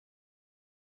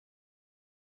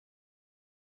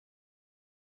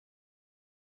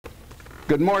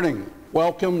Good morning.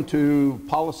 Welcome to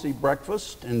Policy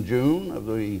Breakfast in June of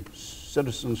the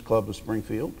Citizens Club of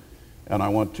Springfield. And I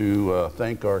want to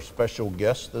thank our special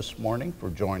guest this morning for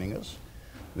joining us,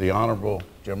 the Honorable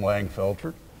Jim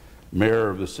Langfelter, Mayor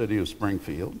of the City of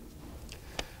Springfield.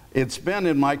 It's been,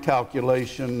 in my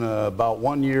calculation, about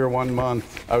 1 year, 1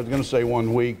 month. I was going to say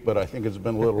 1 week, but I think it's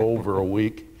been a little over a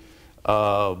week.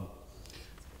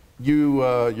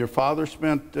 Your father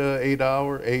spent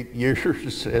 8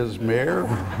 years as mayor,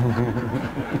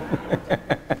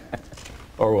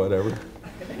 or whatever.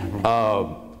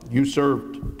 You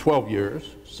served 12 years,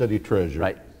 city treasurer.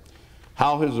 Right.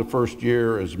 How has the first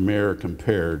year as mayor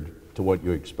compared to what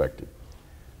you expected?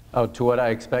 Oh, to what I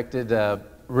expected?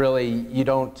 Really, you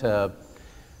don't.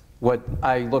 What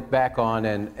I look back on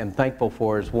and am thankful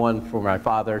for is, one, for my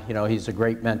father. You know, he's a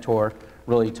great mentor,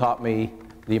 really taught me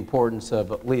the importance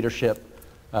of leadership.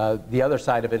 The other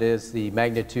side of it is the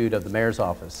magnitude of the mayor's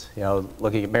office. You know,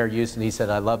 looking at Mayor Houston, he said,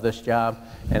 "I love this job,"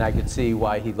 and I could see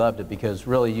why he loved it, because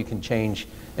really you can change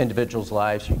individuals'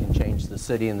 lives, you can change the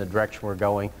city and the direction we're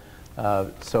going.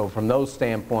 So from those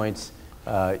standpoints,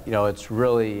 you know, it's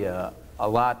really a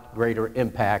lot greater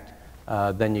impact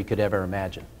than you could ever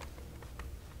imagine.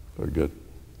 Very good.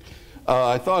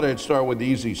 I thought I'd start with the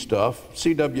easy stuff,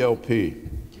 CWLP.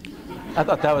 I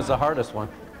thought that was the hardest one.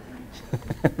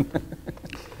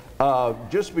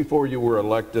 Just before you were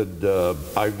elected,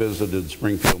 I visited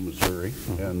Springfield, Missouri,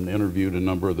 and interviewed a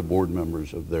number of the board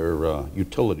members of their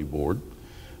utility board.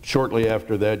 Shortly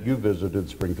after that, you visited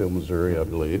Springfield, Missouri, I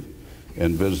believe,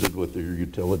 and visited with your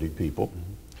utility people.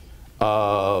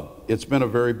 It's been a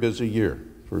very busy year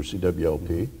for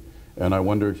CWLP, and I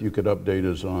wonder if you could update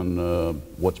us on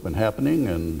what's been happening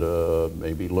and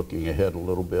maybe looking ahead a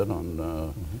little bit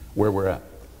on where we're at.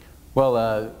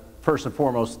 Well, first and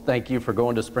foremost, thank you for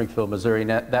going to Springfield, Missouri. And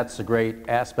that's a great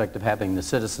aspect of having the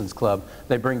Citizens Club.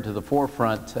 They bring to the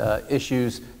forefront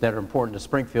issues that are important to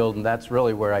Springfield, and that's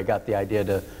really where I got the idea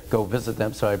to go visit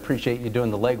them. So I appreciate you doing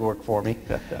the legwork for me.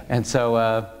 And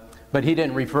so, but he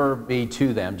didn't refer me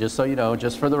to them, just so you know,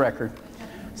 just for the record.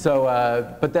 So,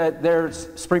 but there's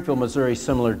Springfield, Missouri,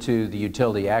 similar to the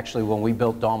utility. Actually, when we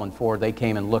built Dahlman 4, they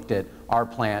came and looked at our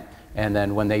plant, and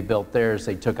then when they built theirs,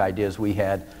 they took ideas we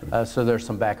had. So there's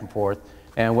some back and forth.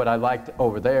 And what I liked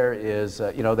over there is,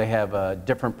 you know, they have a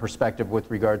different perspective with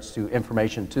regards to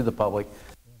information to the public.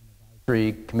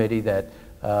 Committee that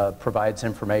provides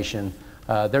information.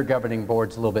 Their governing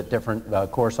board's a little bit different.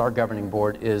 Of course, our governing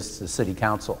board is the city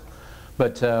council.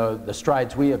 But the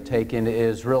strides we have taken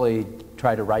is really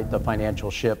try to right the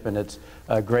financial ship, and it's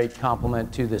a great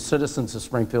compliment to the citizens of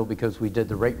Springfield because we did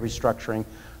the rate restructuring.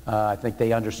 I think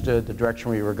they understood the direction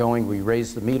we were going. We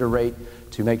raised the meter rate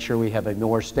to make sure we have a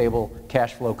more stable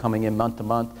cash flow coming in month to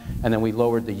month, and then we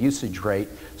lowered the usage rate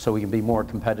so we can be more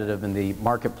competitive in the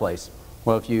marketplace.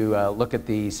 Well, if you look at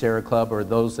the Sierra Club or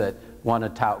those that want to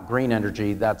tout green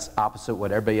energy, that's opposite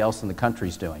what everybody else in the country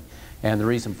is doing. And the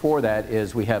reason for that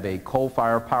is we have a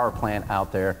coal-fired power plant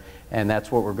out there, and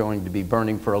that's what we're going to be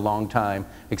burning for a long time,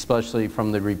 especially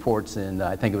from the reports in,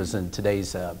 I think it was in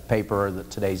today's paper or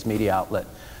today's media outlet.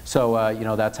 So, you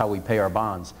know, that's how we pay our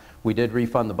bonds. We did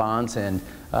refund the bonds, and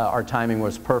our timing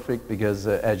was perfect because,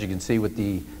 as you can see with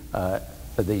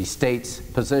the state's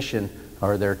position,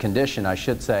 or their condition, I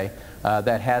should say,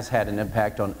 that has had an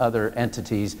impact on other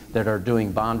entities that are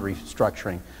doing bond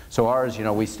restructuring. So ours, you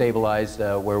know, we stabilized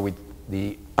where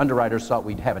the underwriters thought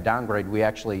we'd have a downgrade. We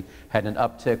actually had an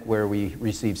uptick where we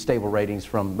received stable ratings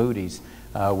from Moody's,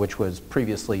 which was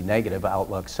previously negative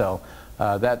outlook. So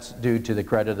that's due to the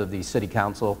credit of the city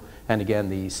council and, again,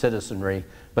 the citizenry.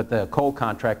 But the coal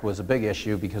contract was a big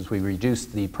issue because we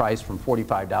reduced the price from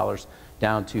 $45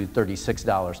 down to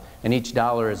 $36. And each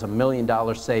dollar is $1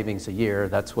 million savings a year.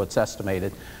 That's what's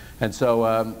estimated. And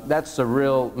so that's a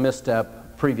real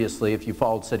misstep previously, if you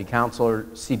followed city council or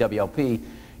CWLP,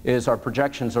 is our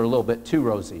projections are a little bit too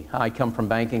rosy. I come from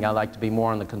banking. I like to be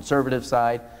more on the conservative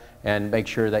side and make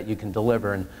sure that you can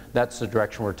deliver, and that's the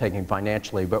direction we're taking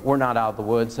financially. But we're not out of the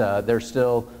woods. There's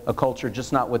still a culture,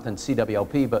 just not within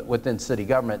CWLP, but within city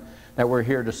government, that we're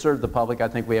here to serve the public. I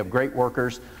think we have great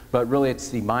workers, but really it's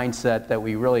the mindset that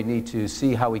we really need to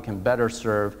see how we can better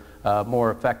serve more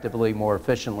effectively, more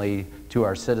efficiently to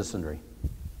our citizenry.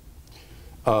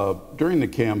 During the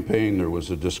campaign, there was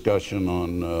a discussion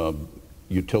on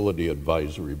utility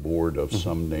advisory board of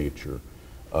some nature.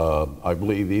 I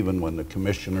believe even when the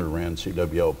commissioner ran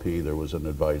CWLP, there was an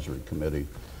advisory committee.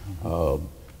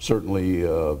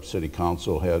 Certainly, City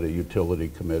Council had a utility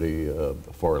committee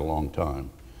for a long time.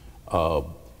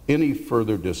 Any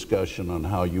further discussion on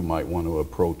how you might want to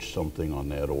approach something on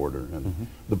that order? And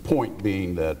the point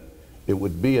being that it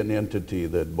would be an entity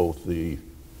that both the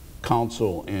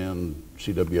council and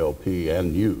CWLP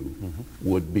and you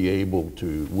would be able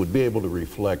to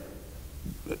reflect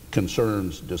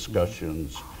concerns,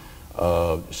 discussions,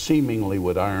 seemingly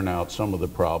would iron out some of the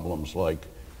problems like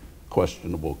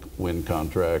questionable wind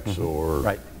contracts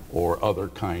or other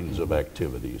kinds of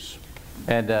activities.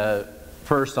 And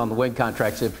first, on the wind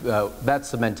contracts, if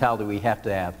that's the mentality we have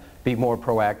to have. Be more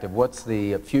proactive. What's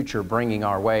the future bringing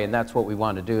our way? And that's what we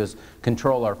want to do, is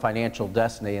control our financial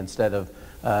destiny instead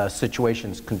of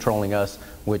situations controlling us,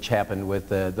 which happened with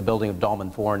the building of Dolman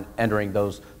 4 and entering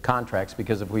those contracts.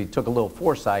 Because if we took a little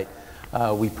foresight,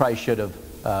 we probably should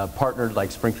have partnered like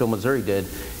Springfield, Missouri did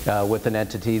with an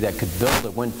entity that could build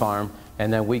a wind farm,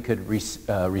 and then we could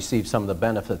receive some of the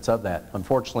benefits of that.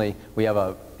 Unfortunately, we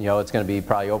have it's going to be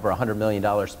probably over $100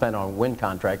 million spent on a wind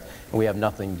contract, and we have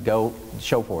nothing to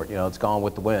show for it. It's gone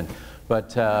with the wind.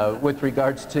 But with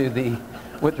regards to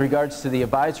the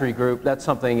advisory group, that's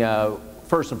something,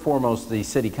 first and foremost, the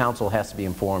city council has to be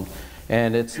informed.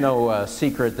 And it's no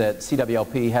secret that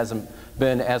CWLP hasn't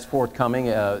been as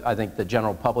forthcoming. I think the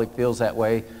general public feels that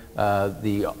way.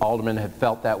 The aldermen have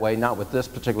felt that way, not with this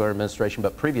particular administration,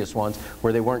 but previous ones,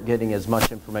 where they weren't getting as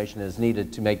much information as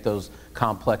needed to make those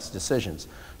complex decisions.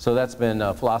 So that's been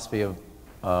a philosophy of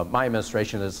my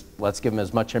administration, is let's give them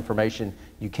as much information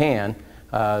you can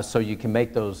so you can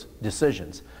make those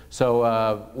decisions.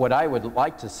 So what I would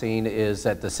like to see is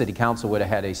that the city council would have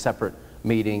had a separate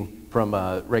meeting from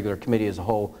a regular committee as a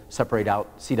whole, separate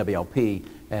out CWLP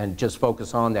and just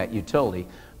focus on that utility.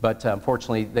 But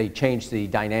unfortunately, they changed the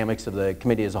dynamics of the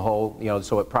committee as a whole,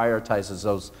 so it prioritizes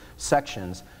those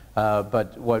sections.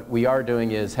 But what we are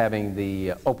doing is having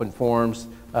the open forums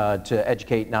to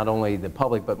educate not only the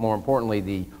public, but more importantly,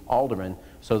 the aldermen,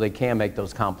 so they can make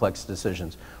those complex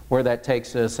decisions. Where that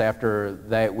takes us after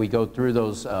that, we go through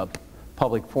those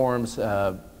public forums,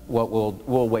 what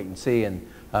we'll wait and see and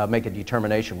make a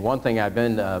determination. One thing I've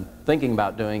been thinking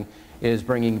about doing is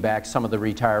bringing back some of the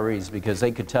retirees, because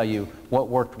they could tell you what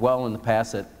worked well in the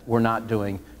past that we're not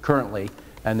doing currently,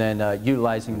 and then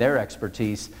utilizing their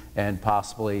expertise and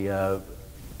possibly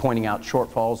pointing out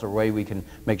shortfalls or way we can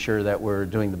make sure that we're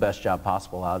doing the best job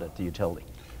possible out at the utility.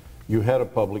 You had a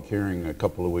public hearing a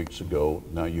couple of weeks ago.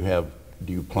 Now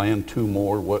do you plan 2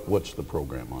 more? What's the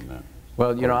program on that?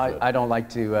 Well, I don't like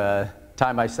to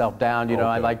tie myself down.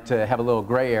 I like to have a little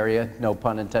gray area, no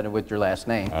pun intended with your last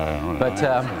name.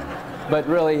 But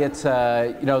really, it's,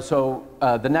 so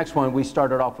the next one, we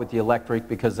started off with the electric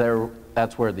because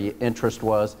that's where the interest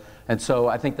was. And so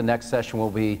I think the next session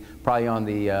will be probably on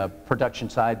the production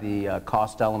side, the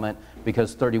cost element,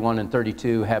 because 31 and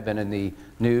 32 have been in the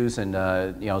news, and,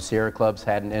 Sierra Club's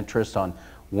had an interest on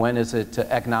when is it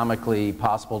economically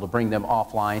possible to bring them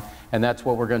offline. And that's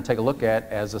what we're going to take a look at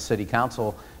as a city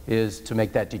council, is to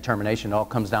make that determination. It all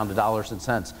comes down to dollars and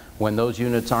cents. When those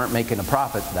units aren't making a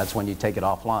profit, that's when you take it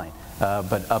offline.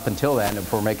 But up until then,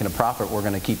 if we're making a profit, we're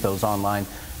going to keep those online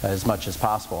as much as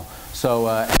possible. So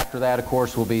after that, of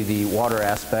course, will be the water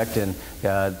aspect, and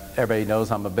everybody knows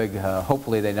I'm a big,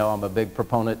 hopefully they know I'm a big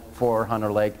proponent for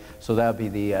Hunter Lake, so that'll be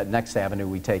the next avenue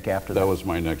we take after that. That was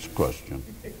my next question.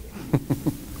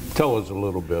 Tell us a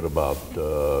little bit about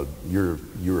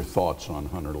your thoughts on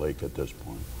Hunter Lake at this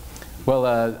point. Well,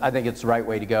 I think it's the right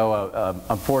way to go.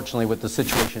 Unfortunately, with the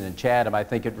situation in Chatham, I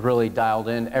think it really dialed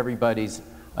in everybody's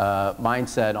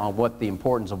mindset on what the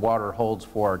importance of water holds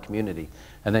for our community.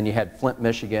 And then you had Flint,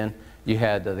 Michigan. You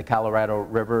had the Colorado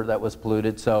River that was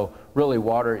polluted. So really,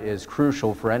 water is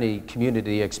crucial for any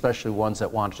community, especially ones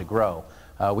that want to grow.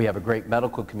 We have a great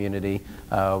medical community.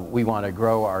 We want to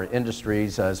grow our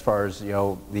industries as far as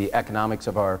the economics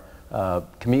of our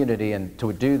community, and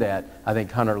to do that, I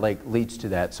think Hunter Lake leads to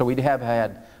that. So we have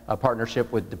had a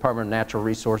partnership with Department of Natural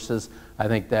Resources. I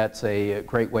think that's a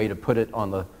great way to put it on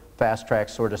the fast track,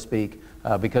 so to speak,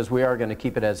 because we are going to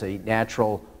keep it as a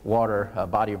natural water,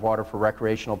 body of water for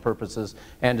recreational purposes,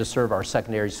 and to serve our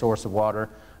secondary source of water.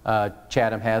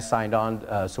 Chatham has signed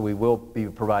on, so we will be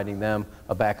providing them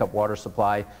a backup water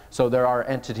supply. So there are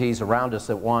entities around us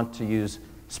that want to use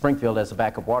Springfield as a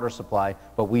backup water supply,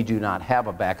 but we do not have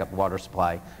a backup water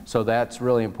supply. So that's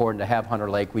really important to have Hunter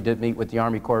Lake. We did meet with the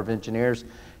Army Corps of Engineers,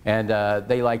 and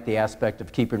they like the aspect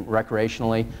of keeping it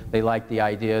recreationally. They like the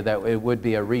idea that it would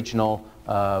be a regional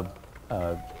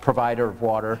provider of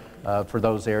water for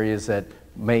those areas that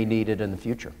may need it in the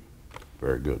future.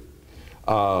 Very good.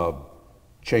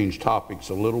 Change topics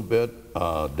a little bit.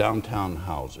 Downtown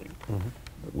housing. Mm-hmm.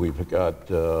 We've got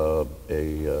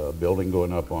a building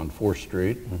going up on 4th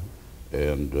Street,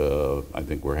 and I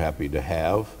think we're happy to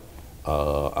have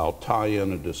I'll tie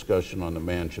in a discussion on the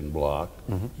mansion block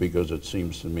because it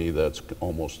seems to me that's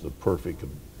almost the perfect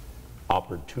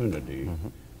opportunity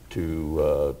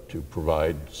to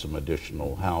provide some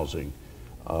additional housing.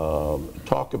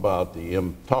 Talk about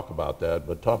that,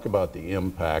 but talk about the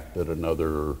impact that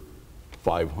another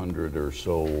 500 or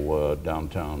so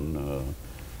downtown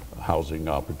housing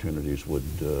opportunities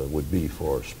would be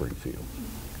for Springfield.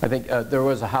 I think there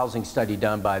was a housing study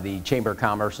done by the Chamber of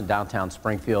Commerce in downtown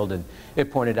Springfield, and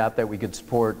it pointed out that we could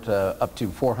support up to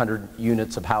 400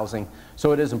 units of housing.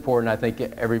 So it is important. I think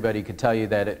everybody could tell you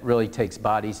that it really takes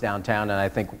bodies downtown, and I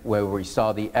think where we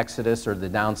saw the exodus or the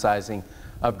downsizing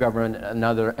of government and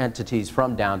other entities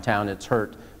from downtown, it's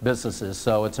hurt businesses.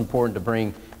 So it's important to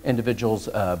bring individuals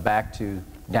back to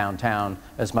downtown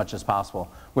as much as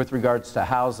possible. With regards to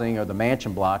housing or the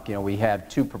mansion block, you know, we have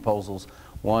two proposals.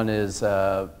 One is,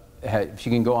 if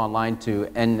you can go online to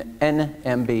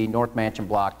NMB North Mansion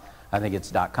Block, I think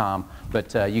it's .com,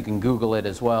 but you can Google it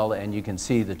as well, and you can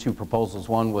see the two proposals.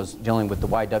 One was dealing with the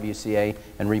YWCA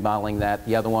and remodeling that.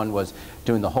 The other one was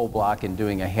doing the whole block and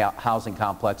doing a housing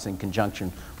complex in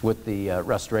conjunction with the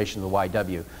restoration of the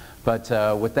YW.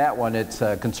 But with that one, it's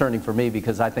concerning for me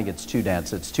because I think it's too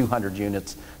dense. It's 200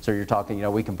 units, so you're talking, you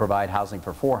know, we can provide housing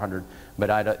for 400,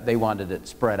 but they wanted it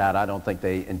spread out. I don't think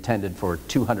they intended for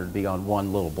 200 to be on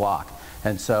one little block.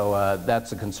 And so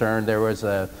that's a concern. There was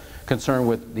a concern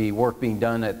with the work being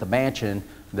done at the mansion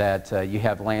that you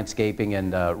have landscaping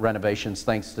and renovations,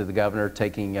 thanks to the governor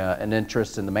taking an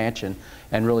interest in the mansion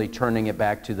and really turning it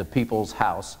back to the people's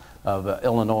house of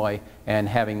Illinois and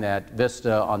having that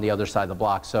vista on the other side of the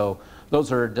block. So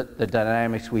those are the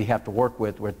dynamics we have to work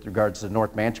with regards to the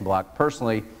North Mansion Block.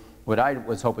 Personally, what I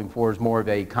was hoping for is more of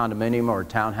a condominium or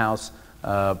townhouse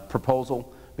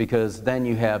proposal, because then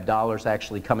you have dollars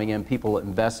actually coming in, people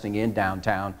investing in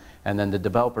downtown, and then the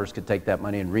developers could take that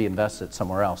money and reinvest it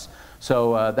somewhere else.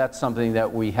 So that's something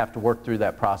that we have to work through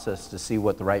that process to see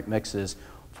what the right mix is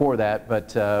for that.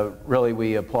 But really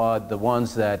we applaud the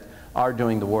ones that are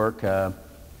doing the work,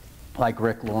 like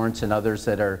Rick Lawrence and others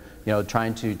that are, you know,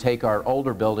 trying to take our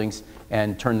older buildings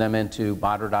and turn them into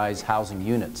modernized housing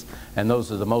units. And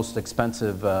those are the most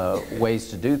expensive ways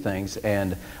to do things,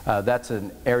 and that's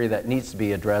an area that needs to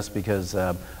be addressed, because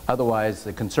otherwise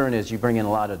the concern is you bring in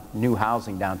a lot of new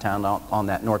housing downtown on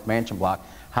that North Mansion Block.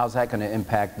 How's that going to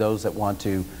impact those that want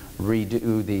to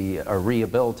redo or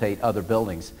rehabilitate other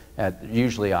buildings at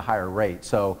usually a higher rate?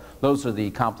 So those are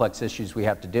the complex issues we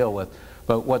have to deal with.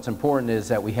 But what's important is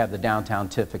that we have the downtown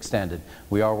TIF extended.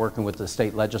 We are working with the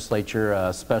state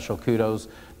legislature. Special kudos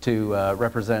to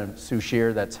Representative Sue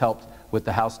Scheer that's helped with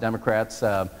the House Democrats.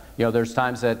 You know, there's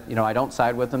times that, you know, I don't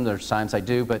side with them, there's times I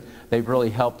do, but they've really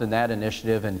helped in that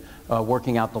initiative and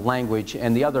working out the language.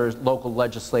 And the other local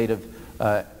legislators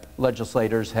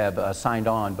have signed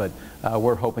on, but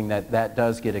we're hoping that that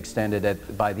does get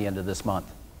extended by the end of this month.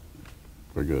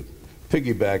 Very good.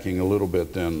 Piggybacking a little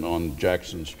bit then on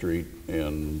Jackson Street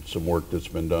and some work that's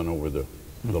been done over the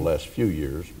last few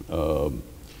years,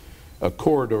 a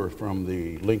corridor from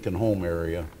the Lincoln Home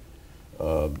area,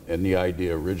 and the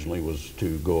idea originally was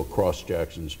to go across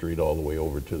Jackson Street all the way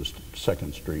over to the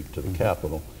 2nd Street to the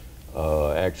Capitol.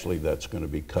 Actually, that's going to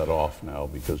be cut off now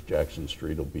because Jackson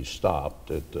Street will be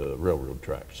stopped at the railroad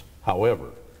tracks.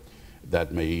 However,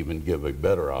 that may even give a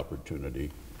better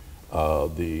opportunity.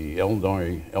 The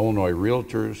Illinois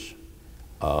Realtors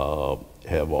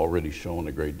have already shown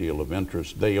a great deal of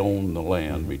interest. They own the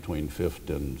land between 5th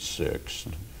and 6th,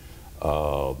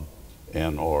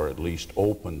 and are at least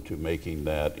open to making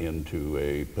that into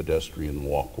a pedestrian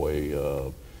walkway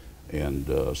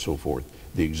and so forth.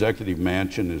 The Executive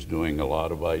Mansion is doing a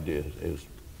lot of ideas, is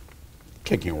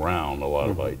kicking around a lot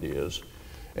of ideas,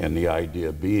 and the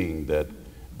idea being that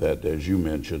as you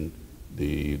mentioned,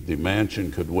 the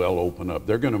mansion could well open up.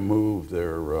 They're going to move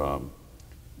their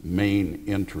main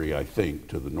entry, I think,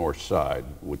 to the north side,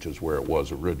 which is where it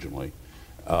was originally.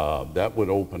 That would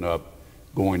open up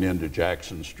going into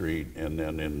Jackson Street, and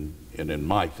then in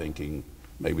my thinking,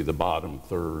 maybe the bottom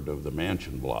third of the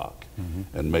mansion block,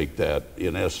 and make that,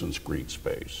 in essence, green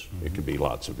space. It could be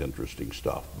lots of interesting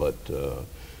stuff, but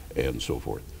and so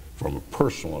forth. From a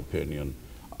personal opinion,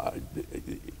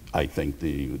 I think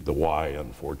the Y,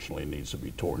 unfortunately, needs to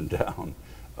be torn down,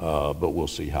 but we'll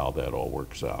see how that all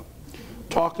works out.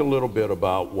 Talk a little bit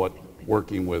about what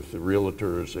working with the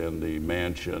realtors and the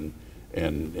mansion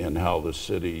and how the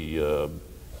city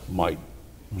might,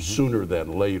 sooner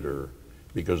than later,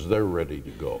 because they're ready to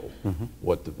go.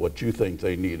 What you think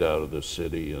they need out of the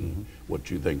city and what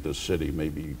you think the city may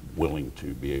be willing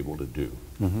to be able to do.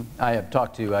 I have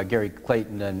talked to Gary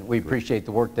Clayton, and we appreciate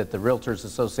the work that the Realtors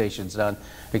Association's done,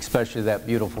 especially that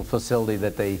beautiful facility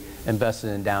that they invested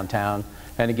in downtown.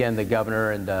 And again, the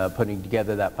governor and putting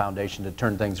together that foundation to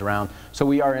turn things around. So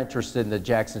we are interested in the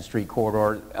Jackson Street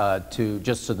corridor.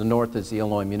 Just to the north is the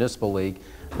Illinois Municipal League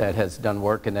that has done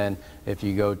work, and then if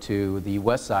you go to the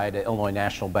west side at Illinois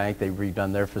National Bank, they've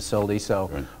redone their facility. So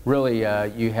really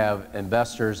you have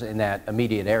investors in that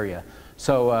immediate area.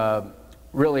 So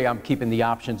really I'm keeping the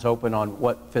options open on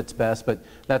what fits best, but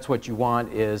that's what you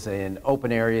want, is an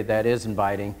open area that is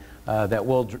inviting, that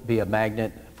will be a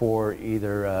magnet for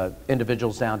either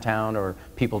individuals downtown or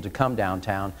people to come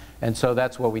downtown. And so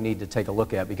that's what we need to take a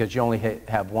look at, because you only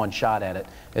have one shot at it.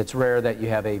 It's rare that you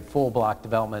have a full block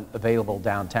development available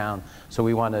downtown, so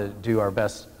we want to do our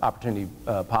best opportunity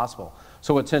possible.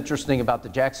 So what's interesting about the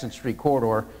Jackson Street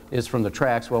corridor is from the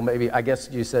tracks, well, maybe, I guess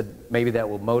you said maybe that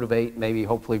will motivate, maybe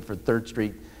hopefully for 3rd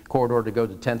Street corridor to go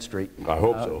to 10th Street. I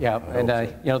hope so. Yeah, and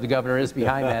you know, the governor is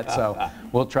behind that, so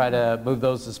we'll try to move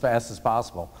those as fast as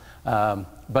possible.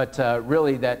 But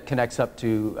really that connects up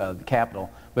to the Capitol.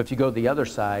 But if you go the other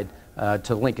side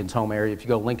to Lincoln's Home area, if you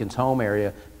go Lincoln's Home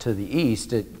area to the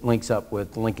east, it links up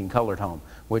with Lincoln Colored Home,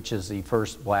 which is the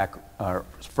first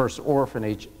first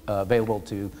orphanage available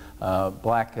to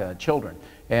black children,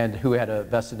 and who had a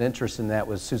vested interest in that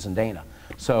was Susan Dana.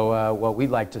 So what we'd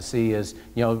like to see is,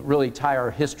 you know, really tie our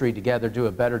history together, do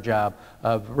a better job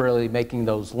of really making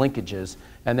those linkages,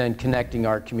 and then connecting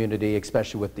our community,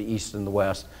 especially with the East and the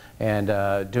West,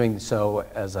 and doing so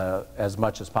as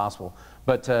much as possible.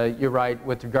 But you're right,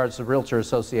 with regards to the Realtor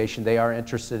Association, they are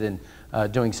interested in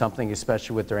doing something,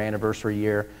 especially with their anniversary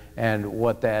year and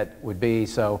what that would be.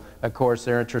 So, of course,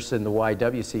 they're interested in the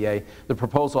YWCA. The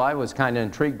proposal I was kind of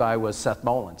intrigued by was Seth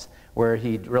Mullins, where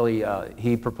he really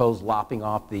he proposed lopping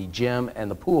off the gym and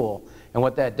the pool. And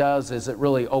what that does is it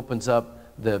really opens up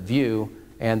the view.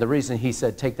 And the reason he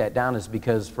said take that down is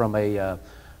because from a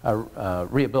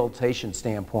rehabilitation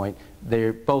standpoint,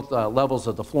 they're both levels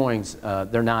of the floorings,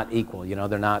 they're not equal. You know,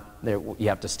 they're not, you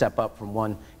have to step up from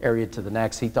one area to the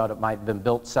next. He thought it might have been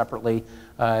built separately.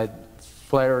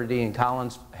 Flaherty and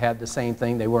Collins had the same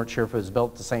thing. They weren't sure if it was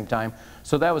built at the same time.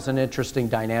 So that was an interesting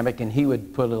dynamic, and he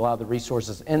would put a lot of the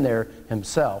resources in there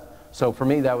himself. So for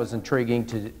me, that was intriguing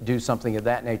to do something of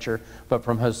that nature. But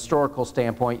from a historical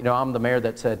standpoint, you know, I'm the mayor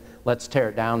that said, let's tear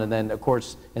it down. And then, of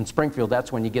course, in Springfield,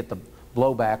 that's when you get the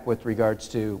blowback with regards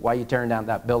to why you're tearing down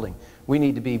that building. We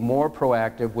need to be more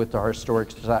proactive with our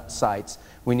historic sites.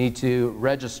 We need to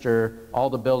register all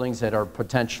the buildings that are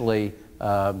potentially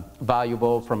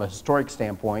valuable from a historic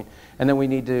standpoint, and then we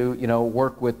need to, you know,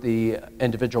 work with the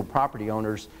individual property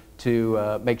owners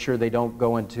to make sure they don't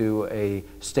go into a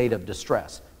state of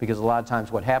distress, because a lot of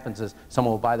times what happens is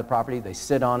someone will buy the property, they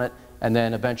sit on it, and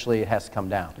then eventually it has to come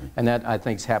down. And that, I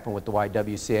think, has happened with the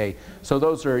YWCA. So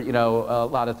those are, you know, a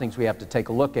lot of things we have to take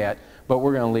a look at, but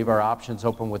we're going to leave our options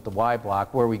open with the Y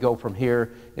block. Where we go from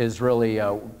here is really,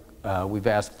 we've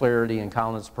asked Flaherty and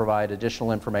Collins to provide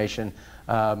additional information.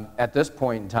 At this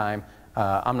point in time,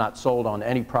 I'm not sold on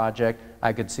any project.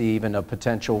 I could see even a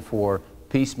potential for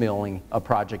piecemealing a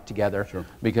project together,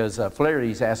 because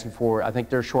Flaherty's asking for, I think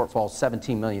their shortfall is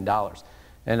 $17 million.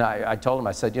 And I told him,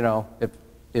 I said, you know,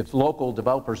 if local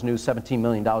developers knew $17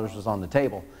 million was on the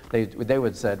table, they would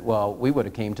have said, well, we would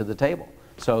have came to the table.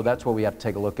 So that's what we have to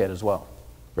take a look at as well.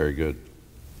 Very good.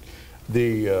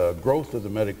 The growth of the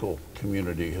medical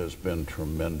community has been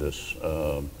tremendous,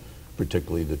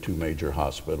 particularly the two major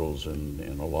hospitals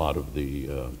and a lot of the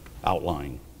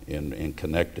outlying and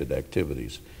connected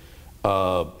activities.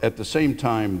 At the same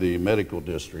time, the medical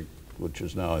district, which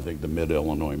is now I think the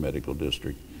Mid-Illinois Medical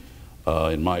District,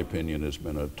 in my opinion, has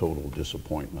been a total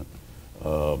disappointment,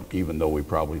 even though we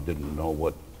probably didn't know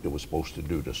what it was supposed to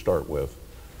do to start with.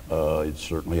 It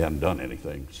certainly hadn't done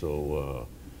anything. So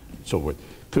forth.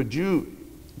 Could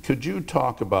you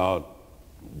talk about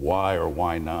why or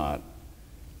why not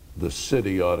the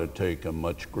city ought to take a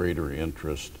much greater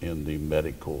interest in the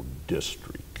medical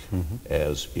district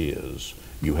as is?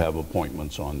 You have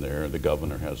appointments on there. The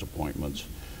governor has appointments.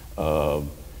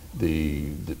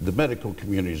 The medical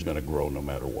community is going to grow no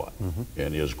matter what,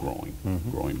 and is growing,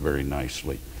 growing very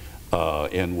nicely,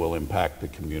 and will impact the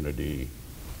community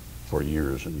for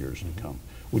years and years to come.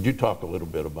 Would you talk a little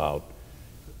bit about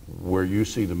where you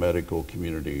see the medical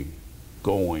community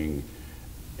going,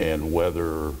 and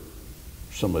whether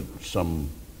some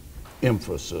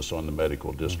emphasis on the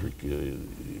medical district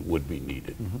would be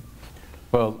needed?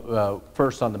 Well,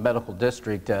 first on the medical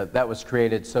district, that was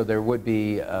created so there would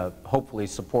be hopefully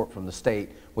support from the state,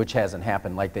 which hasn't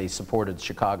happened like they supported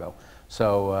Chicago.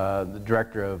 So the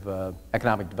director of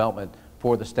economic development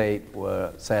for the state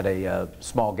was at a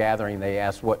small gathering. They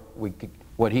asked what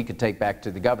he could take back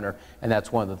to the governor, and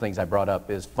that's one of the things I brought up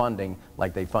is funding,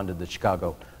 like they funded the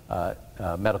Chicago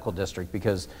medical district.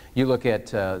 Because you look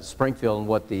at Springfield and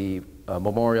what the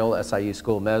Memorial, SIU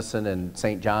School of Medicine, and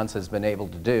St. John's has been able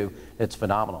to do, it's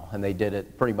phenomenal. And they did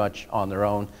it pretty much on their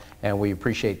own, and we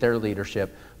appreciate their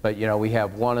leadership. But you know, we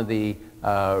have one of the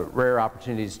rare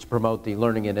opportunities to promote the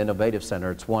Learning and Innovative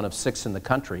Center. It's one of 6 in the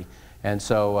country. And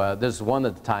so this is one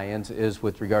of the tie-ins is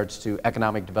with regards to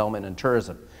economic development and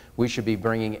tourism. We should be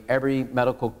bringing every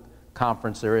medical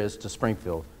conference there is to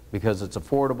Springfield because it's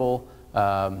affordable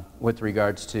with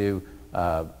regards to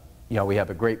you know, we have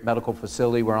a great medical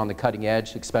facility. We're on the cutting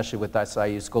edge, especially with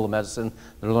SIU School of Medicine.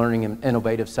 The Learning and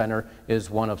Innovative Center is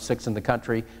one of 6 in the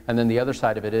country. And then the other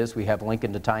side of it is we have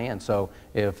Lincoln to tie in. So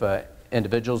if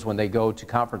individuals, when they go to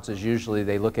conferences, usually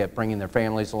they look at bringing their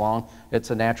families along. It's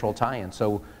a natural tie-in.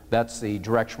 So that's the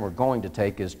direction we're going to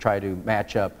take, is try to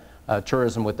match up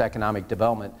tourism with economic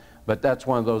development. But that's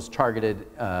one of those targeted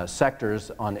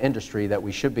sectors on industry that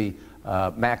we should be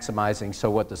maximizing. So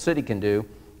what the city can do,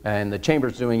 and the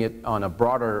Chamber's doing it on a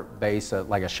broader base,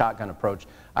 like a shotgun approach.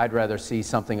 I'd rather see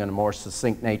something on a more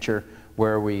succinct nature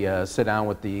where we sit down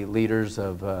with the leaders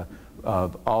of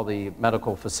all the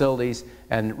medical facilities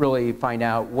and really find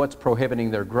out what's prohibiting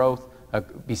their growth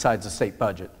besides the state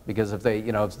budget. Because if they,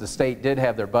 you know, if the state did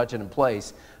have their budget in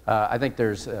place, I think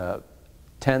there's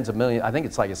tens of millions, I think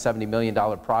it's like a $70 million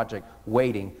project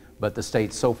waiting, but the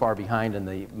state's so far behind in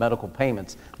the medical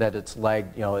payments that it's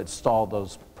lagged, you know, it's stalled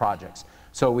those projects.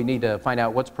 So we need to find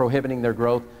out what's prohibiting their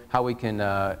growth, how we can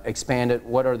expand it,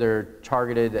 what are their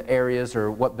targeted areas,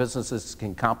 or what businesses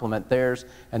can complement theirs,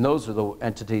 and those are the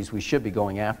entities we should be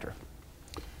going after.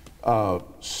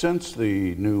 Since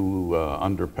the new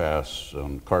underpass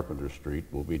on Carpenter Street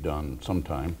will be done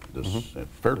sometime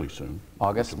fairly soon.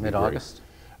 August, mid-August.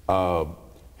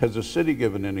 Has the city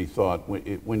given any thought,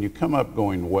 when you come up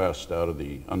going west out of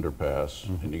the underpass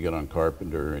and you get on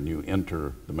Carpenter and you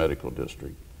enter the medical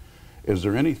district, is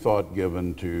there any thought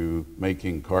given to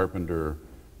making Carpenter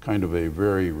kind of a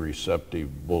very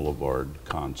receptive boulevard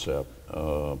concept?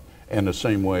 And the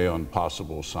same way on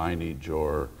possible signage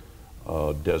or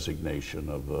designation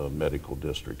of a medical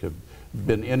district? Have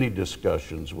been any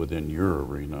discussions within your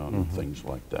arena on things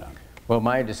like that? Well,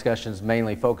 my discussions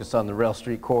mainly focus on the Rail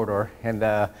Street corridor, and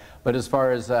but as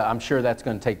far as I'm sure that's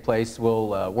going to take place,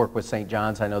 we'll work with St.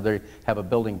 John's. I know they have a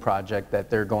building project that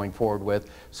they're going forward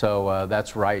with, so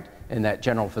that's right in that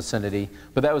general vicinity.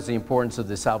 But that was the importance of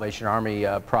the Salvation Army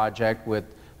project with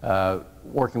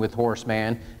working with Horace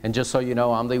Mann. And just so you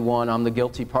know, I'm the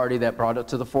guilty party that brought it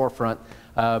to the forefront.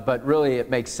 But really, it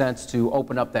makes sense to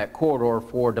open up that corridor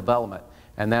for development.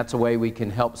 And that's a way we can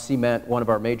help cement one of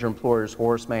our major employers,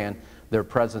 Horace Mann, their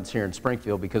presence here in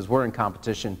Springfield, because we're in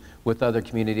competition with other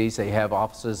communities. They have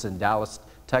offices in Dallas,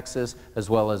 Texas, as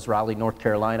well as Raleigh, North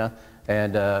Carolina.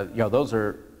 And you know, those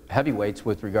are heavyweights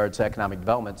with regards to economic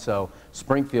development. So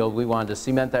Springfield, we wanted to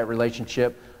cement that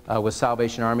relationship with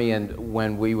Salvation Army, and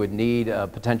when we would need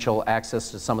potential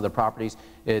access to some of the properties,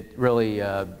 it really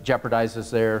jeopardizes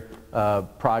their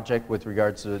project with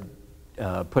regards to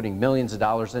putting millions of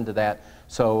dollars into that.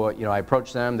 So, you know, I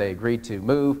approached them, they agreed to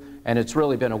move, and it's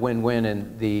really been a win-win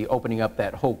in the opening up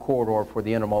that whole corridor for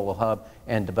the intermodal hub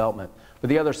and development. But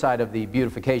the other side of the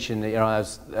beautification, you know,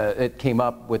 as it came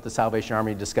up with the Salvation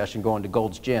Army discussion going to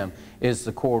Gold's Gym, is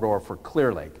the corridor for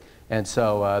Clear Lake. And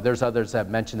so there's others that have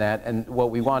mentioned that, and what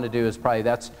we want to do is probably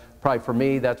for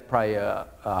me, that's probably a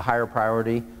higher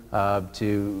priority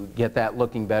to get that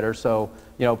looking better. So,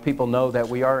 you know, people know that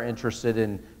we are interested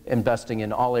in investing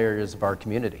in all areas of our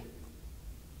community.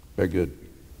 Very good.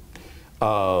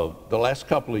 The last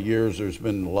couple of years, there's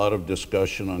been a lot of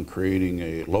discussion on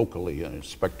creating locally an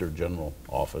Inspector General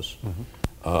office.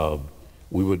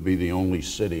 We would be the only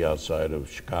city outside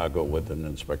of Chicago with an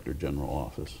Inspector General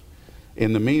office.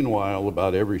 In the meanwhile,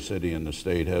 about every city in the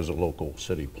state has a local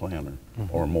city planner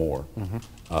or more.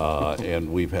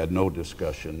 And we've had no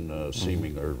discussion,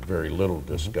 or very little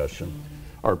discussion.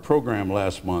 Our program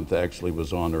last month actually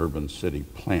was on urban city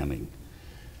planning.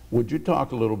 Would you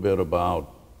talk a little bit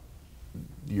about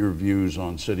your views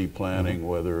on city planning,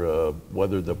 whether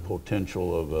the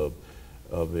potential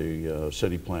of a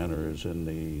city planner is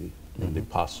in the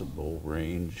possible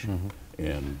range,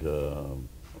 and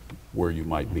where you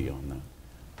might be on that?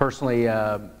 Personally,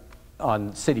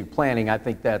 on city planning, I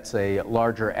think that's a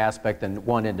larger aspect than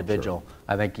one individual. Sure.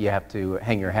 I think you have to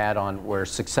hang your hat on where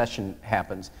succession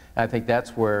happens. I think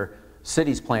that's where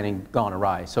city's planning gone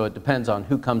awry. So it depends on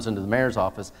who comes into the mayor's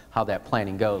office, how that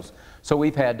planning goes. So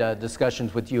we've had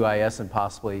discussions with UIS and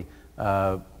possibly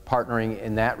partnering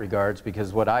in that regards,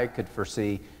 because what I could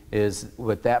foresee is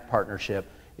with that partnership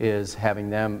is having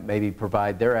them maybe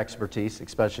provide their expertise,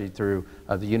 especially through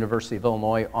the University of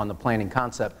Illinois on the planning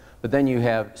concept. But then you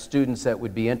have students that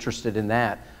would be interested in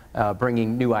that,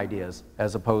 bringing new ideas,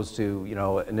 as opposed to, you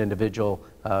know, an individual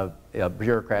a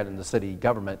bureaucrat in the city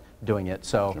government doing it.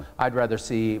 So sure. I'd rather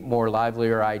see more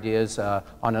livelier ideas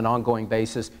on an ongoing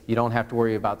basis. You don't have to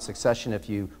worry about succession if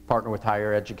you partner with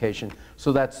higher education.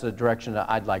 So that's the direction that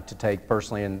I'd like to take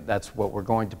personally, and that's what we're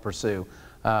going to pursue.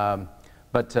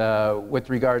 But with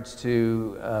regards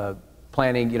to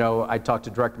planning, you know, I talked to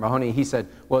Director Mahoney. He said,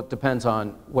 well, it depends on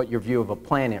what your view of a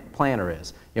planner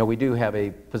is. You know, we do have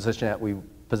a position that we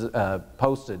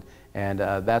posted, and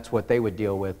that's what they would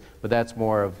deal with. But that's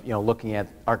more of, you know, looking at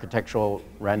architectural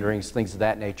renderings, things of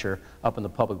that nature, up in the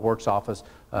Public Works office,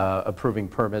 approving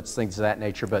permits, things of that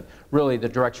nature. But really, the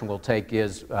direction we'll take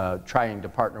is trying to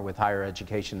partner with higher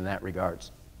education in that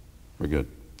regards. Very good.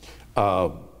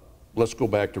 Let's go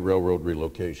back to railroad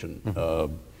relocation.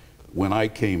 Mm-hmm. When I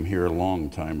came here a long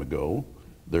time ago,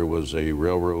 there was a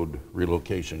railroad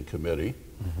relocation committee,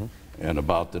 mm-hmm. and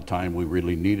about the time we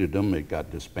really needed them, it got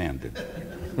disbanded.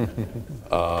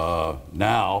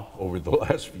 Now, over the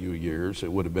last few years,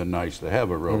 it would have been nice to have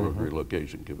a railroad mm-hmm.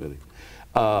 relocation committee.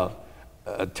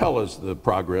 Tell us the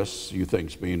progress you think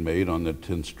is being made on the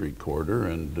 10th Street corridor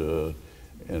and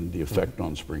the effect mm-hmm.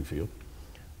 on Springfield.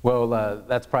 Well,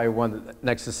 that's probably one,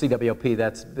 next to CWLP,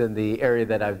 that's been the area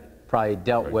that I've probably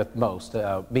dealt right. with most,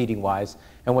 meeting-wise.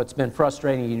 And what's been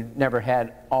frustrating, you never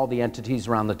had all the entities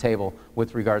around the table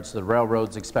with regards to the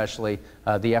railroads, especially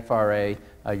the FRA.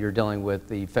 You're dealing with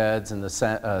the feds and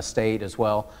the state as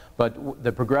well. But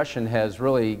the progression has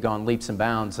really gone leaps and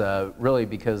bounds, really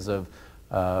because of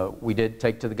we did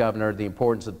take to the governor the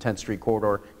importance of the 10th Street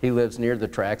corridor. He lives near the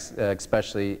tracks,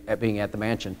 especially being at the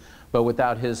mansion. But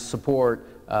without his support,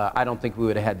 I don't think we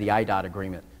would have had the IDOT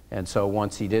agreement. And so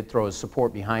once he did throw his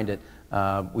support behind it,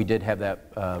 we did have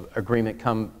that agreement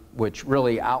come, which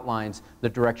really outlines the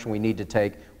direction we need to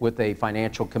take with a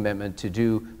financial commitment to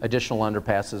do additional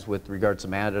underpasses with regards to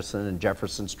Madison and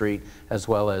Jefferson Street, as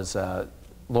well as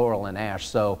Laurel and Ash.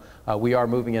 So we are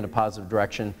moving in a positive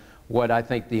direction. What I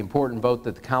think the important vote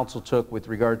that the council took with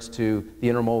regards to the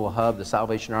intermodal hub, the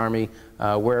Salvation Army,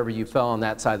 wherever you fell on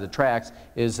that side of the tracks,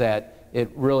 is that it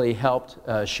really helped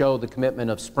show the commitment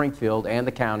of Springfield and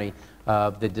the county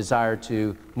of the desire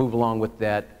to move along with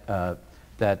that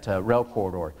rail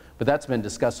corridor. But that's been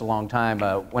discussed a long time.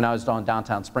 When I was on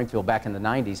downtown Springfield back in the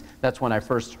 90s, that's when I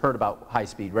first heard about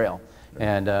high-speed rail.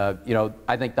 And you know,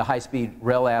 I think the high-speed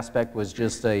rail aspect was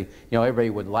just a, you know, everybody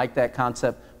would like that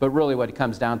concept, but really what it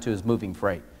comes down to is moving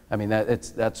freight. I mean,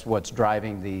 that's what's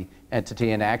driving the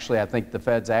entity. And actually, I think the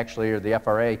feds actually, or the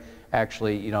FRA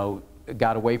actually, you know,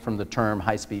 got away from the term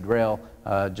high-speed rail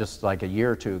just like a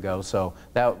year or two ago. So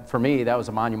that, for me, that was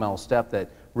a monumental step that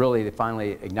really they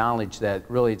finally acknowledged that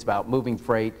really it's about moving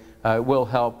freight. It will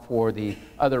help for the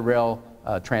other rail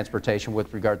transportation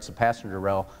with regards to passenger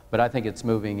rail, but I think it's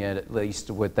moving it, at least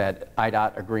with that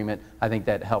IDOT agreement, I think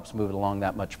that helps move it along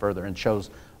that much further and shows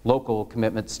local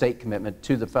commitment, state commitment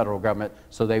to the federal government,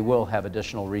 so they will have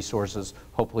additional resources,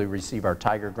 hopefully receive our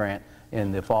Tiger grant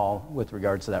in the fall with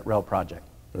regards to that rail project.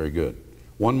 Very good.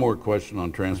 One more question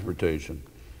on transportation.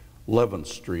 11th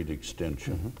Street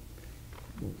extension.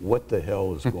 Mm-hmm. What the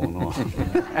hell is going on?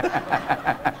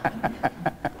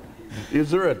 Is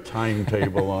there a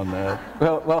timetable on that?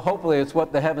 Well, hopefully it's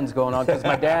what the heaven's going on, because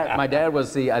my dad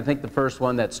was I think the first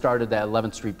one that started that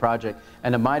 11th Street project,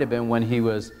 and it might have been when he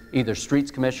was either streets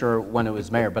commissioner or when it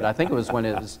was mayor, but I think it was when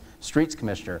it was streets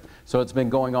commissioner. So it's been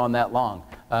going on that long.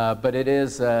 But it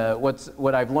is,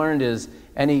 what I've learned is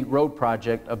any road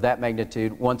project of that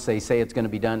magnitude, once they say it's going to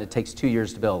be done, it takes 2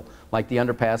 years to build. Like the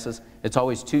underpasses, it's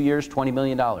always 2 years, $20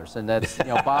 million. And that's, you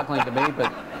know, boggling to me,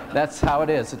 but that's how it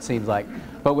is, it seems like.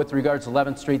 But with regards to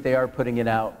 11th Street, they are putting it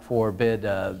out for bid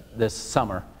this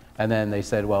summer. And then they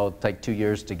said, well, it'll take 2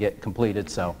 years to get completed.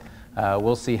 So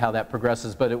we'll see how that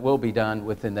progresses, but it will be done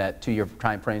within that 2-year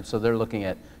time frame. So they're looking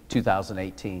at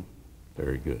 2018.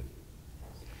 Very good.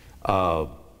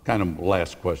 Kind of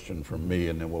last question from me,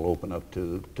 and then we'll open up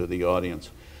to the audience.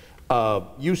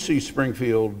 You see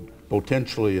Springfield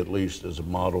potentially, at least, as a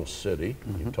model city.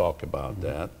 Mm-hmm. You talk about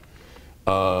mm-hmm.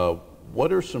 that.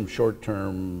 what are some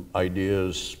short-term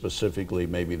ideas, specifically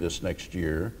maybe this next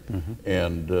year,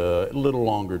 and a little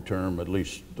longer term, at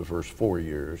least the first 4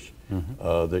 years,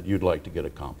 that you'd like to get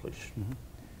accomplished?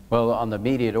 Well, on the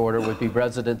immediate order would be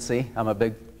residency. I'm a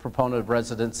big proponent of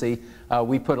residency.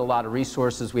 We put a lot of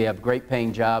resources. We have great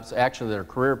paying jobs. Actually, they're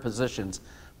career positions,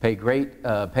 pay great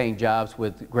paying jobs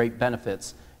with great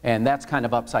benefits. And that's kind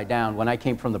of upside down. When I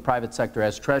came from the private sector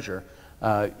as treasurer,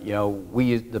 you know,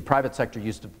 the private sector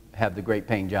used to have the great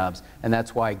paying jobs, and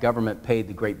that's why government paid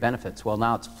the great benefits. Well,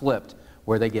 now it's flipped,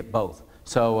 where they get both.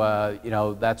 So, you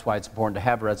know, that's why it's important to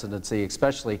have residency,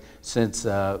 especially since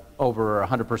over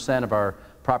 100% of our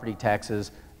property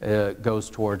taxes goes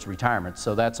towards retirement.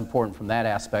 So that's important from that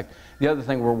aspect. The other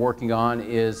thing we're working on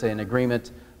is an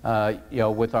agreement, you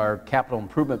know, with our capital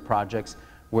improvement projects,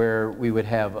 where we would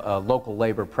have a local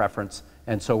labor preference,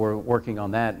 and so we're working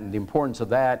on that. And the importance of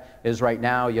that is right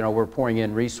now, you know, we're pouring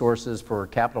in resources for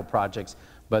capital projects,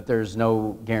 but there's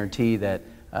no guarantee that,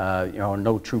 you know,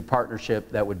 no true partnership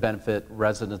that would benefit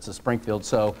residents of Springfield.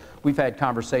 So we've had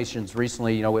conversations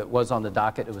recently. You know, it was on the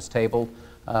docket, it was tabled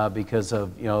because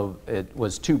of, you know, it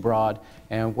was too broad,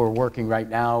 and we're working right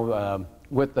now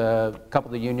with a couple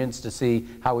of the unions to see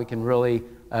how we can really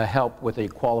help with a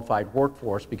qualified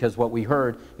workforce, because what we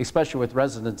heard, especially with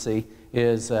residency,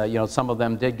 is you know, some of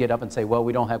them did get up and say, well,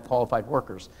 we don't have qualified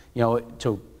workers, you know,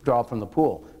 to draw from the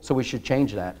pool, so we should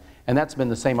change that. And that's been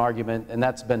the same argument, and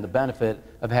that's been the benefit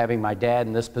of having my dad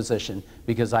in this position,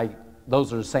 because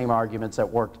those are the same arguments that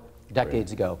worked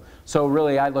decades ago. So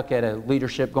really, I look at a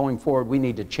leadership going forward. We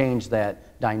need to change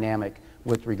that dynamic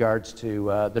with regards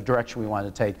to the direction we want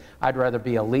to take. I'd rather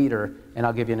be a leader, and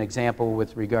I'll give you an example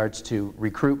with regards to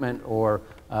recruitment or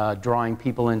drawing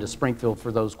people into Springfield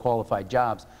for those qualified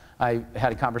jobs. I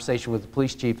had a conversation with the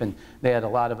police chief, and they had a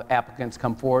lot of applicants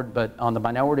come forward, but on the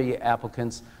minority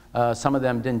applicants, some of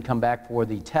them didn't come back for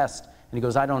the test. And he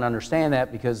goes, I don't understand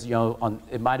that, because, you know,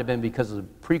 it might have been because of the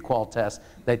pre-qual test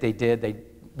that they did, they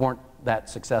weren't that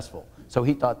successful. So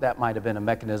he thought that might have been a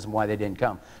mechanism why they didn't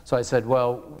come. So I said,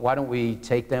 well, why don't we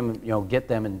take them, you know, get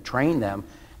them and train them,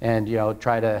 and, you know,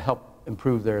 try to help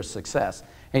improve their success.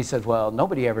 And he said, well,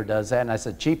 nobody ever does that. And I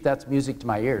said, Chief, that's music to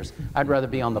my ears. I'd rather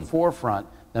be on the forefront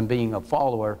than being a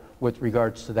follower with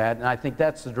regards to that. And I think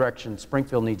that's the direction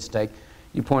Springfield needs to take.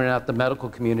 You pointed out the medical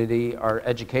community, our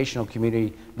educational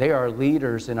community. They are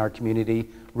leaders in our community,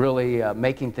 really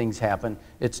making things happen.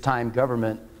 It's time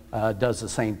government does the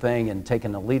same thing, and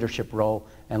taking a leadership role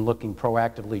and looking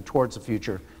proactively towards the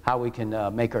future, how we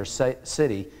can make our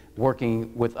city,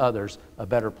 working with others, a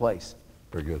better place.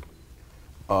 Very good.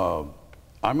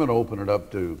 I'm going to open it up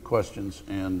to questions,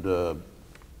 and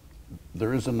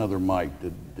there is another mic.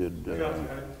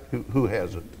 Who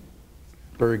has it?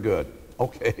 Very good.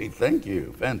 Okay, thank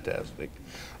you. Fantastic.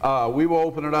 We will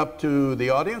open it up to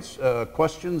the audience.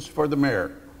 Questions for the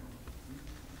mayor?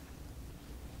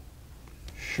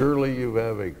 Surely you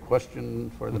have a question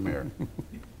for the mayor.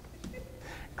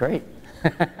 Great.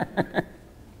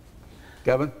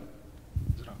 Kevin?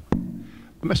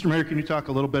 Mr. Mayor, can you talk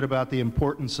a little bit about the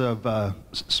importance of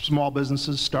small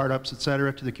businesses, startups, et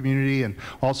cetera, to the community, and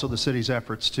also the city's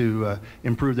efforts to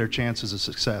improve their chances of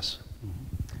success?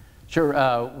 Sure.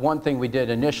 One thing we did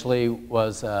initially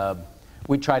was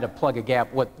we try to plug a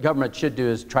gap. What government should do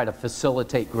is try to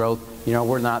facilitate growth. You know,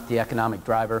 we're not the economic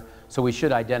driver, so we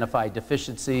should identify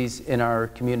deficiencies in our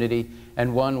community.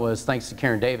 And one was, thanks to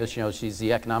Karen Davis, you know, she's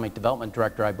the economic development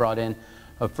director I brought in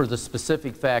for the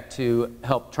specific fact to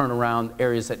help turn around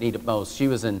areas that need it most. She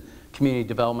was in community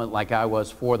development like I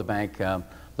was for the bank.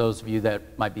 Those of you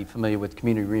that might be familiar with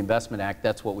Community Reinvestment Act,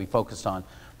 that's what we focused on.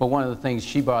 But one of the things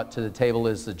she brought to the table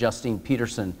is the Justine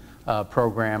Peterson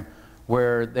program,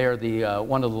 where they're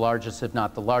one of the largest, if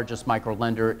not the largest, micro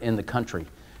lender in the country.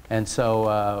 And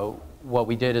so what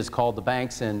we did is called the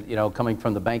banks, and, you know, coming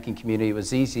from the banking community, it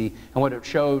was easy. And what it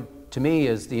showed to me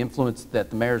is the influence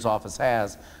that the mayor's office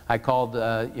has. I called,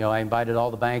 you know, I invited all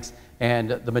the banks,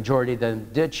 and the majority of them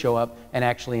did show up and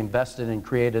actually invested and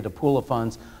created a pool of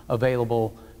funds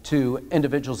available to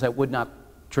individuals that would not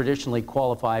traditionally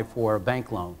qualify for a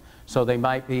bank loan. So they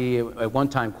might be at one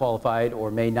time qualified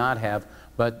or may not have,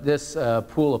 but this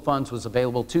pool of funds was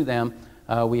available to them.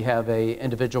 We have an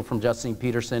individual from Justine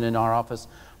Peterson in our office,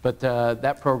 but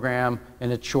that program,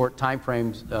 in its short time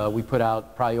frames, we put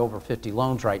out probably over 50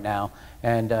 loans right now,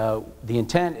 and the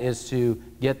intent is to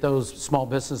get those small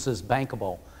businesses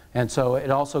bankable. And so it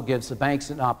also gives the banks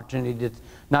an opportunity to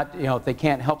not, you know, if they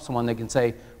can't help someone, they can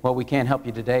say, well, we can't help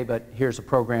you today, but here's a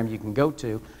program you can go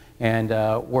to and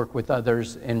work with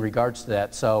others in regards to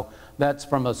that. So that's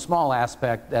from a small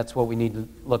aspect, that's what we need to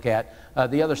look at.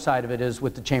 The other side of it is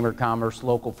with the Chamber of Commerce,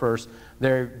 Local First.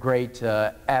 They're great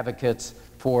advocates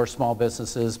for small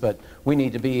businesses, but we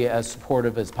need to be as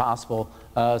supportive as possible.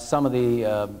 Some of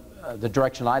the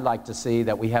direction I'd like to see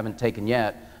that we haven't taken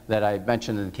yet, that I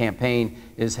mentioned in the campaign,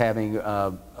 is having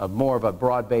more of a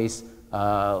broad-based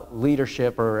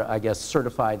leadership, or I guess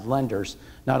certified lenders,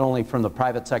 not only from the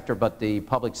private sector but the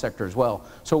public sector as well.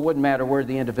 So it wouldn't matter where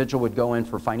the individual would go in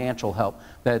for financial help,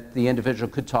 that the individual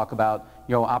could talk about,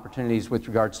 you know, opportunities with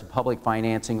regards to public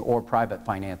financing or private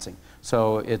financing.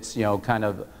 So it's, you know, kind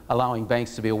of allowing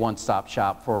banks to be a one-stop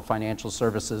shop for financial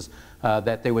services,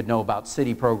 that they would know about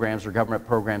city programs or government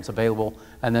programs available,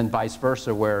 and then vice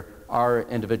versa, where our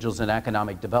individuals in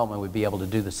economic development would be able to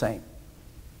do the same.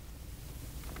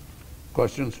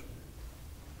 Questions?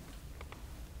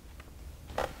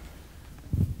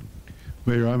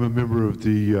 Mayor, I'm a member of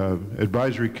the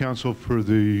Advisory Council for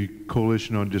the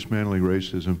Coalition on Dismantling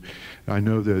Racism. I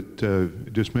know that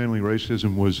dismantling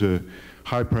racism was a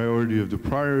high priority of the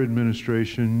prior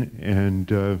administration,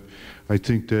 and I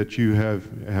think that you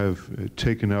have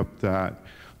taken up that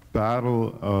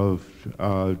battle of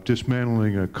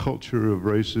dismantling a culture of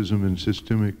racism and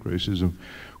systemic racism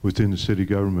within the city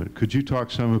government. Could you talk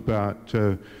some about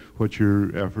what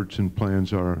your efforts and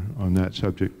plans are on that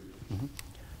subject? Mm-hmm.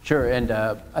 Sure, and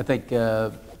I think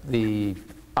the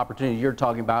opportunity you're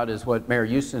talking about is what Mayor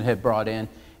Houston had brought in,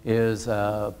 is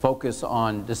focus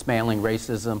on dismantling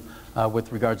racism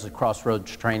with regards to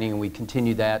Crossroads training, and we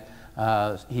continue that.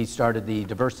 He started the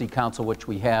Diversity Council, which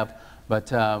we have,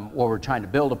 but what we're trying to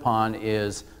build upon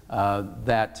is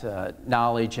that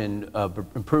knowledge and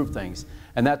improve things.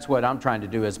 And that's what I'm trying to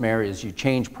do as mayor, is you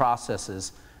change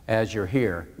processes as you're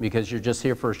here, because you're just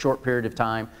here for a short period of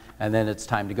time and then it's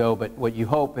time to go. But what you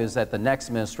hope is that the next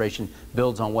administration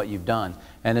builds on what you've done.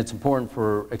 And it's important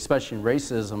for, especially in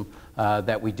racism,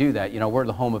 that we do that. You know, we're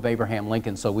the home of Abraham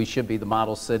Lincoln, so we should be the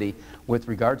model city with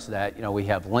regards to that. You know, we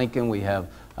have Lincoln, we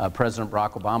have President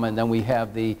Barack Obama, and then we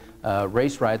have the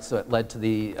race riots that led to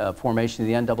the formation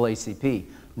of the NAACP.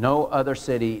 No other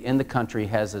city in the country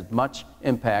has as much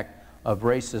impact of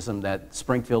racism that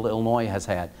Springfield, Illinois has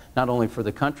had, not only for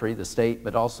the country, the state,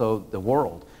 but also the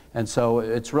world. And so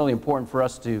it's really important for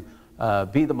us to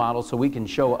be the model so we can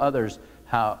show others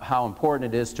how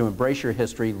important it is to embrace your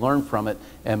history, learn from it,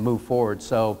 and move forward.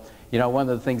 So, you know, one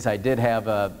of the things I did have,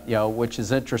 you know, which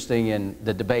is interesting in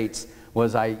the debates,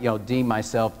 was I, you know, deemed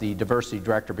myself the diversity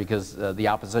director because the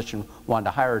opposition wanted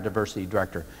to hire a diversity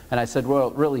director. And I said, well,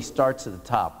 it really starts at the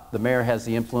top. The mayor has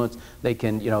the influence. They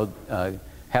can, you know,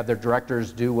 have their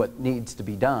directors do what needs to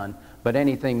be done, but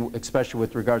anything, especially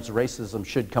with regards to racism,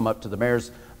 should come up to the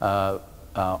mayor's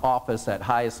office, at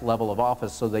highest level of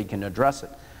office, so they can address it.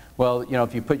 Well, you know,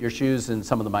 if you put your shoes in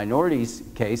some of the minorities'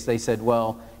 case, they said,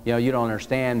 well, you know, you don't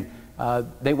understand.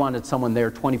 They wanted someone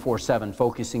there 24/7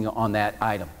 focusing on that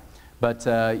item. But,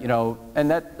 you know,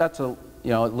 and that's a,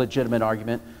 you know, legitimate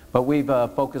argument. But we've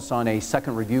focused on a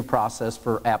second review process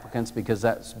for applicants, because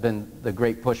that's been the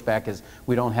great pushback, is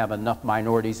we don't have enough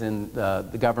minorities in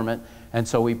the government. And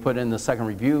so we put in the second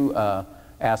review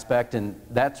aspect, and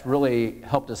that's really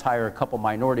helped us hire a couple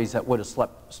minorities that would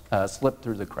have slipped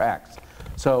through the cracks.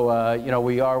 So, you know,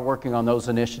 we are working on those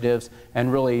initiatives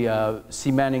and really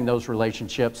cementing those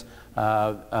relationships.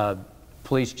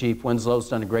 Police Chief Winslow's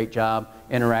done a great job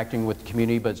interacting with the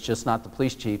community, but it's just not the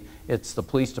police chief. It's the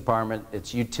police department,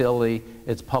 it's utility,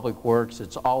 it's public works,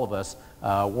 it's all of us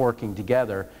working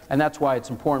together. And that's why it's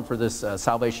important for this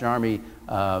Salvation Army,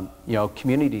 you know,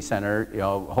 community center. You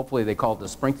know, hopefully they call it the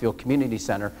Springfield Community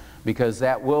Center, because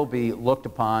that will be looked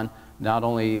upon not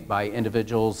only by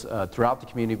individuals throughout the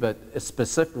community, but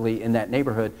specifically in that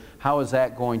neighborhood. How is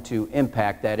that going to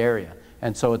impact that area?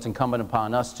 And so it's incumbent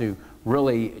upon us to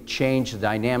really change the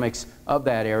dynamics of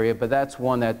that area, but that's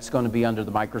one that's going to be under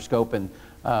the microscope, and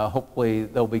hopefully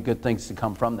there'll be good things to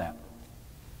come from that.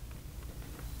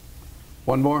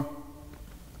 One more?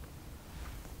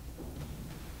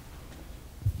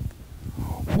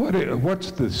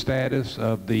 What's the status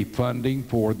of the funding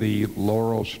for the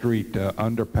Laurel Street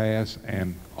underpass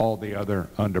and all the other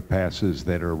underpasses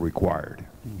that are required?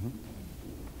 Mm-hmm.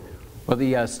 Well,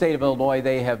 the state of Illinois,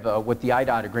 they have, with the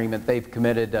IDOT agreement, they've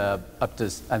committed up to,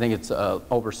 I think it's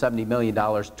over $70 million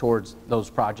towards those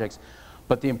projects.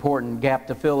 But the important gap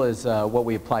to fill is what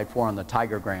we applied for on the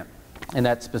Tiger Grant. And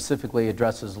that specifically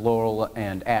addresses Laurel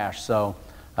and Ash. So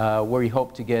we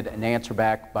hope to get an answer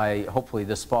back by hopefully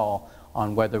this fall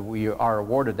on whether we are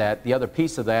awarded that. The other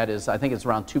piece of that is, I think it's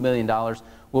around $2 million,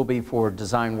 will be for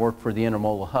design work for the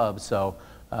intermodal hub. So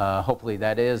hopefully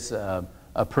that is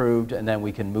approved, and then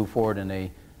we can move forward in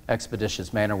a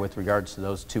expeditious manner with regards to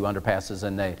those 2 underpasses,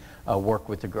 and they work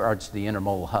with regards to the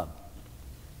intermodal hub.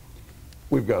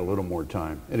 We've got a little more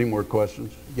time. Any more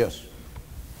questions? Yes.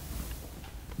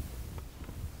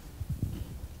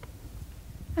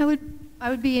 I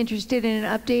would be interested in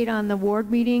an update on the ward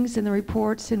meetings and the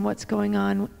reports and what's going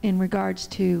on in regards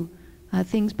to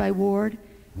things by ward.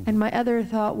 And my other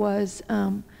thought was,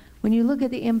 when you look at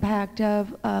the impact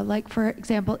of, like for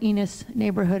example, Enos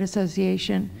Neighborhood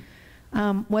Association,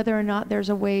 whether or not there's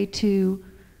a way to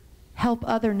help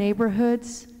other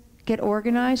neighborhoods get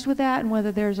organized with that, and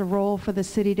whether there's a role for the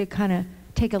city to kind of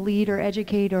take a lead or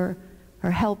educate or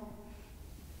help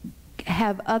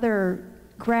have other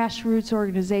grassroots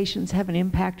organizations have an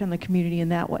impact on the community in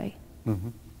that way. Mm-hmm.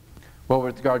 Well,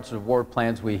 with regards to the ward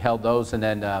plans, we held those, and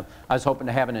then I was hoping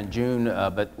to have it in June,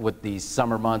 but with the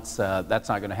summer months, that's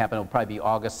not going to happen. It'll probably be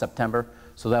August, September,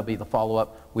 so that'll be the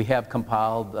follow-up. We have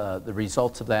compiled the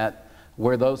results of that,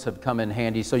 where those have come in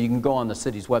handy. So you can go on the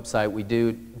city's website. We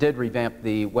did revamp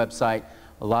the website.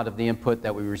 A lot of the input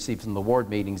that we received from the ward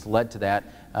meetings led to that,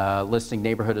 listing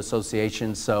neighborhood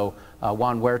associations. So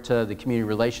Juan Huerta, the community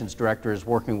relations director, is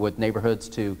working with neighborhoods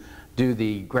to do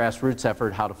the grassroots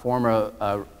effort, how to form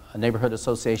a neighborhood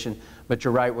association. But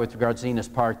you're right, with regards to Enos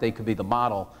Park, they could be the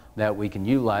model that we can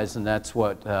utilize, and that's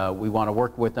what we want to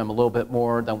work with them a little bit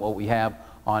more than what we have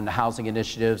on housing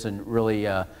initiatives, and really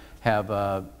have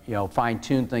you know,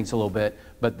 fine-tune things a little bit.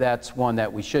 But that's one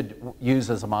that we should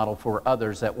use as a model for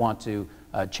others that want to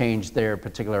change their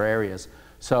particular areas.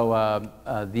 So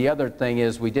the other thing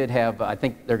is, we did have, I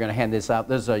think they're going to hand this out,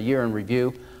 this is a year in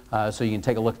review, so you can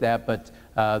take a look at that. But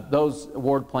those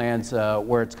ward plans,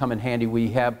 where it's come in handy, we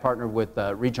have partnered with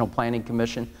Regional Planning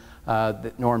Commission.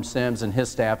 Norm Sims and his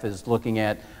staff is looking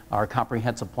at our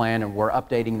comprehensive plan, and we're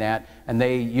updating that. And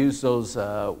they use those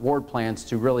ward plans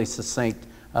to really succinct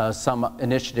some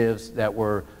initiatives that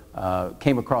were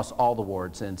came across all the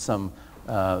wards in some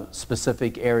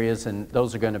specific areas, and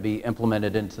those are going to be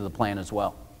implemented into the plan as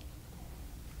well.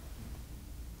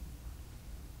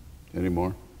 Any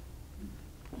more?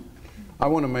 I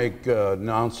want to make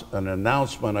an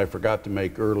announcement I forgot to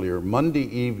make earlier. Monday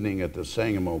evening at the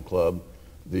Sangamo Club,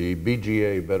 the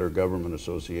BGA, Better Government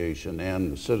Association,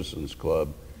 and the Citizens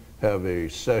Club have a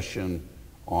session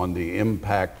on the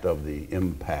impact of the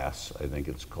impasse, I think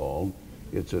it's called.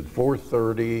 It's at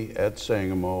 4:30 at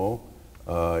Sangamo.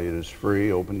 It is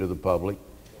free, open to the public.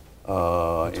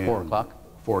 It's 4 o'clock?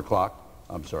 4 o'clock,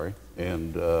 I'm sorry.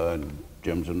 And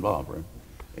Jim's involved, right?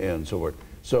 And so forth.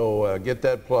 So get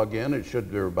that plug in. It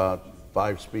should be about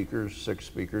 5 speakers, 6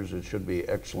 speakers. It should be an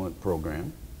excellent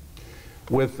program.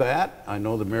 With that, I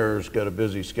know the mayor's got a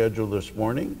busy schedule this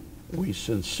morning. We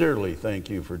sincerely thank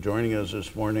you for joining us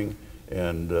this morning,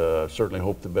 and certainly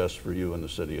hope the best for you in the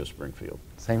city of Springfield.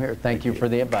 Same here. Thank you for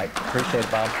the invite. Appreciate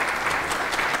it, Bob.